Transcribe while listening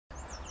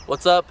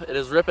What's up? It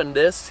is Rippin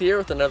Discs here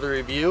with another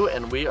review,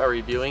 and we are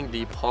reviewing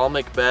the Paul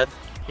Macbeth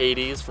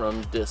Hades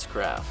from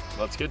Discraft.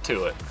 Let's get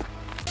to it.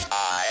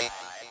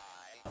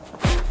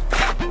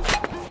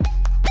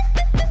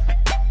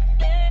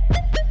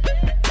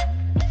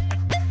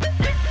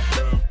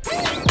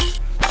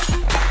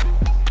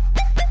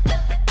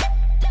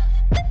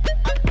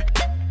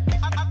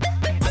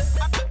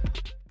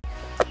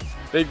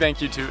 Big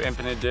thank you to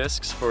Infinite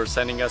Discs for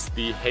sending us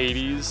the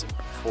Hades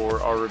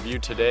for our review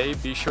today.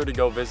 Be sure to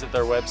go visit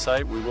their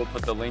website. We will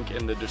put the link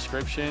in the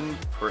description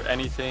for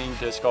anything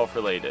disc golf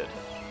related.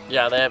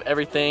 Yeah, they have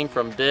everything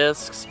from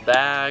discs,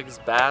 bags,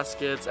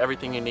 baskets,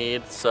 everything you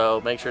need. So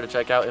make sure to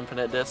check out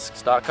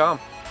infinitediscs.com.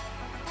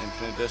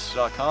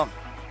 Infinitediscs.com.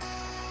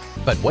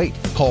 But wait,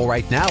 call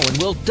right now and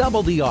we'll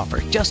double the offer.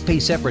 Just pay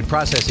separate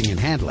processing and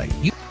handling.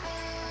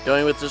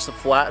 Going with just a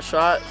flat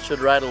shot, should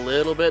ride a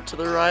little bit to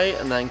the right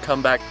and then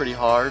come back pretty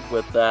hard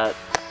with that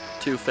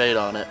 2 fade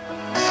on it.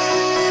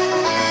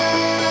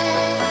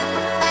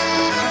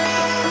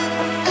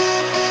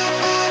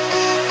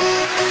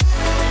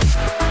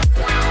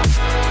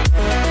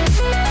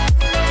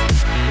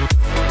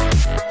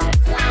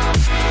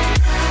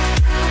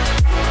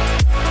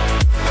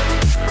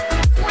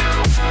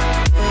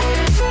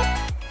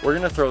 We're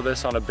going to throw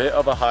this on a bit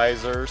of a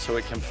hyzer so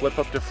it can flip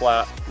up to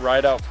flat,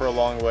 ride out for a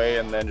long way,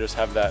 and then just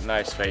have that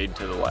nice fade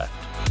to the left.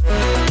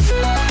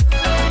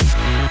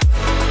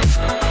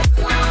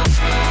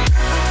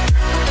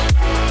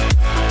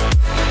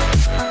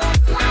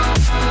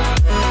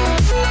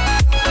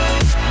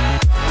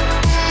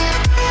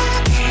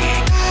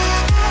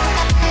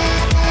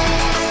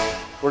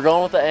 We're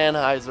going with the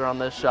anhyzer on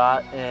this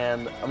shot,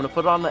 and I'm going to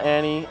put it on the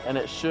Annie, and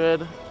it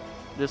should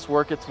just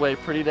work its way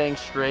pretty dang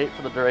straight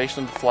for the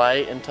duration of the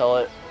flight until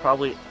it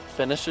probably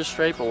finishes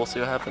straight, but we'll see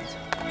what happens.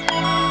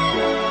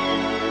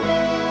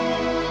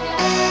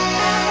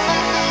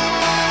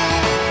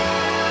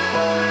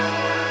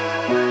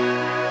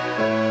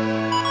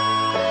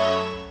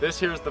 This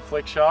here is the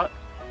flick shot.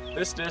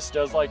 This disc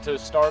does like to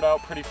start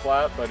out pretty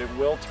flat, but it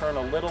will turn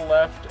a little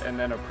left and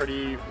then a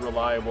pretty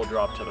reliable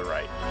drop to the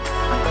right.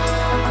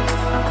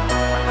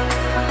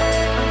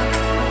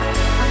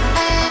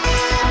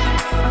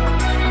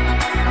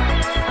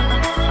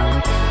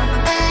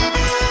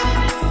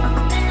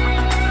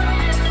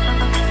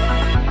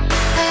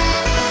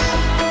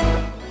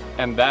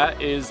 And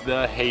that is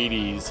the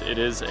Hades. It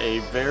is a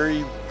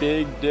very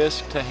big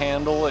disc to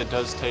handle. It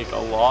does take a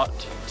lot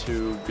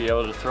to be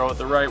able to throw it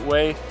the right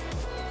way.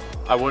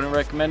 I wouldn't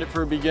recommend it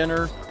for a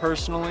beginner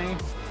personally,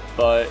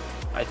 but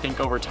I think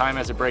over time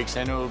as it breaks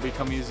in, it will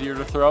become easier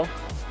to throw.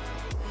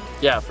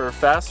 Yeah, for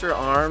faster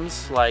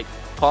arms like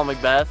Paul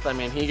Macbeth, I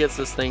mean, he gets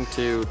this thing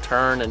to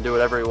turn and do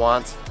whatever he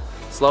wants.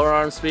 Slower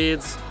arm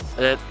speeds,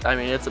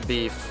 it's a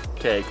beef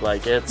cake.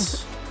 Like,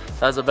 it's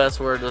that's the best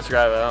word to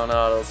describe it. I don't know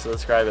how else to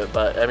describe it,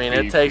 but I mean,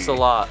 it takes a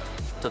lot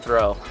to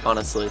throw,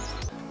 honestly.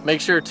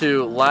 Make sure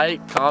to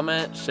like,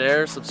 comment,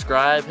 share,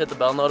 subscribe, hit the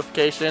bell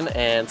notification,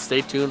 and stay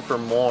tuned for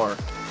more.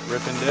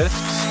 Rippin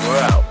Discs, we're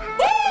out.